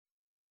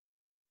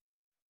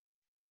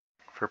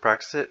For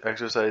practice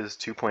exercise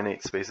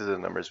 2.8 spaces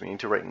and numbers, we need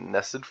to write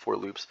nested for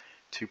loops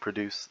to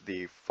produce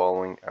the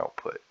following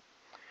output.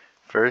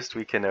 First,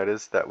 we can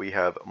notice that we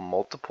have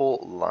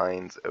multiple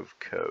lines of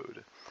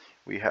code.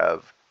 We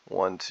have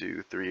 1,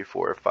 2, 3,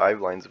 4,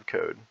 5 lines of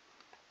code.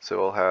 So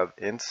we'll have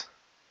int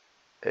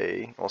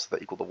a, we'll set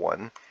that equal to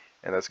 1,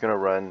 and that's going to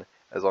run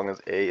as long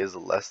as a is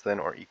less than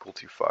or equal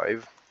to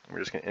 5. We're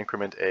just going to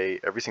increment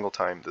a every single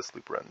time this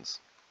loop runs.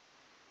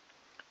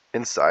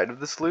 Inside of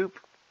this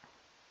loop,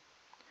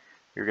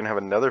 you're going to have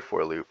another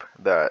for loop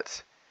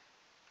that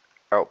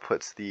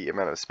outputs the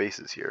amount of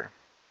spaces here.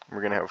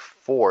 We're going to have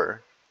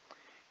 4,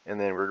 and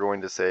then we're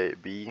going to say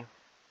b, and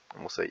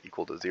we'll say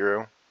equal to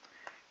 0.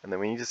 And then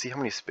we need to see how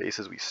many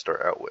spaces we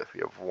start out with.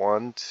 We have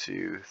 1,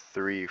 2,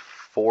 3,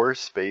 4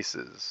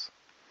 spaces.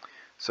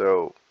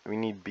 So we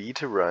need b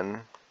to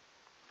run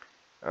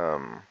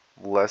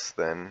less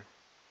than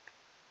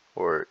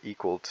or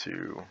equal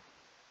to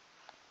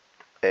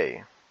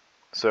a.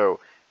 So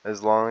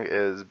as long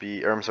as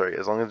b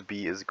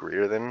is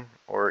greater than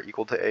or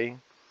equal to a,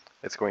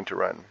 it's going to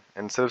run.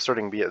 And instead of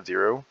starting b at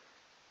 0,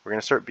 we're going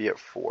to start b at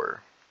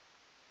 4.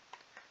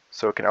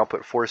 So it can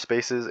output 4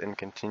 spaces and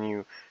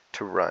continue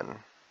to run.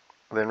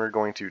 Then we're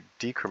going to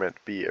decrement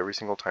b every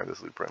single time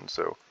this loop runs.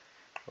 So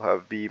we'll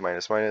have b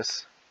minus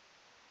minus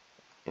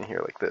in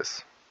here like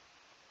this.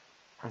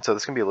 And so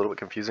this can be a little bit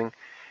confusing,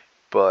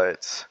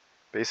 but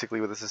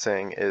basically what this is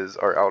saying is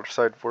our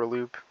outside for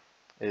loop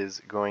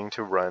is going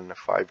to run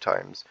 5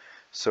 times.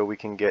 So we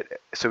can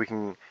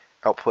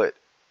output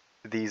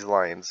these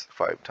lines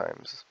 5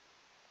 times.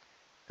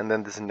 And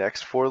then this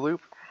next for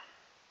loop,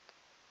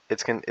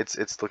 it's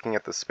looking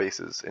at the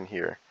spaces in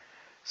here.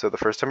 So the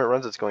first time it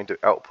runs, it's going to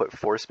output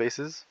 4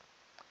 spaces,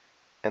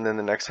 and then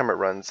the next time it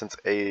runs, since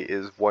a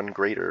is 1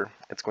 greater,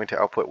 it's going to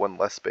output 1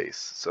 less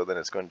space. So then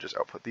it's going to just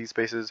output these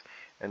spaces,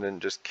 and then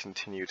just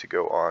continue to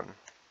go on.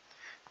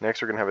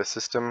 Next, we're going to have a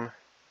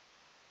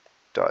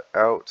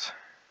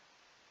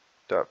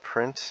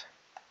system.out.print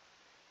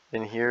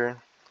in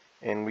here,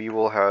 and we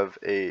will have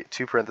 2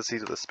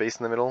 parentheses with a space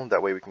in the middle.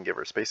 That way we can give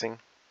our spacing.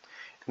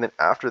 And then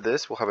after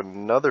this, we'll have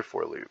another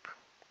for loop,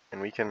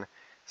 and we can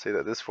say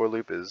that this for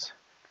loop is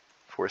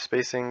for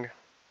spacing,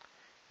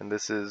 and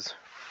this is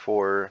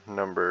for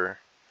number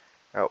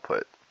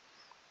output.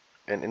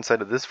 And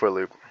inside of this for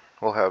loop,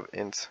 we'll have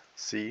int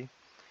c,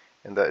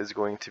 and that is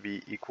going to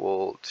be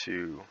equal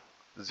to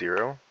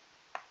 0.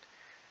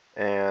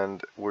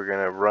 And we're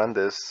going to run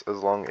this as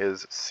long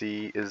as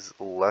c is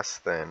less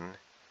than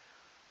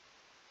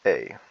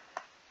a.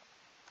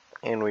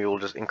 And we will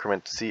just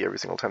increment c every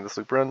single time this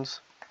loop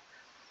runs.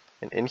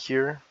 And in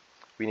here,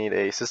 we need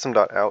a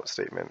system.out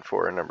statement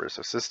for our numbers.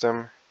 So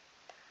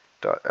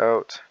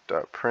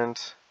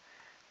system.out.print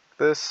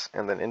this,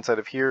 and then inside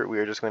of here, we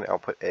are just going to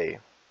output a.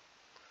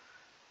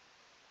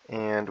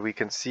 And we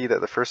can see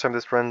that the first time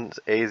this runs,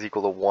 a is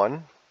equal to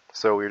 1.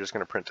 So we're just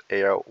going to print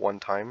a out 1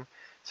 time,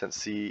 since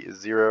c is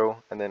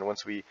 0. And then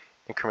once we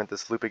increment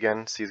this loop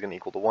again, c is going to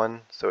equal to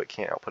 1, so it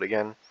can't output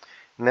again.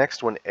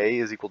 Next, when a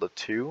is equal to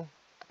 2,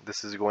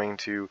 this is going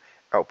to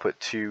output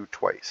 2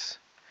 twice.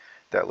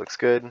 That looks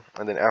good.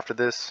 And then after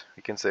this,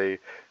 we can say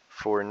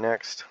for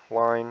next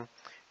line,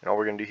 and all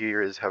we're going to do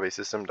here is have a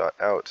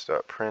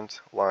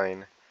system.out.print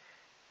line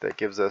that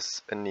gives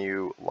us a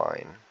new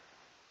line.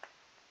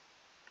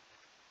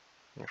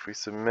 If we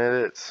submit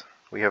it,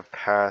 we have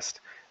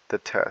passed the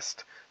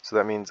test. So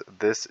that means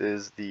this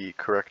is the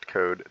correct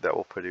code that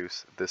will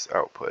produce this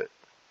output.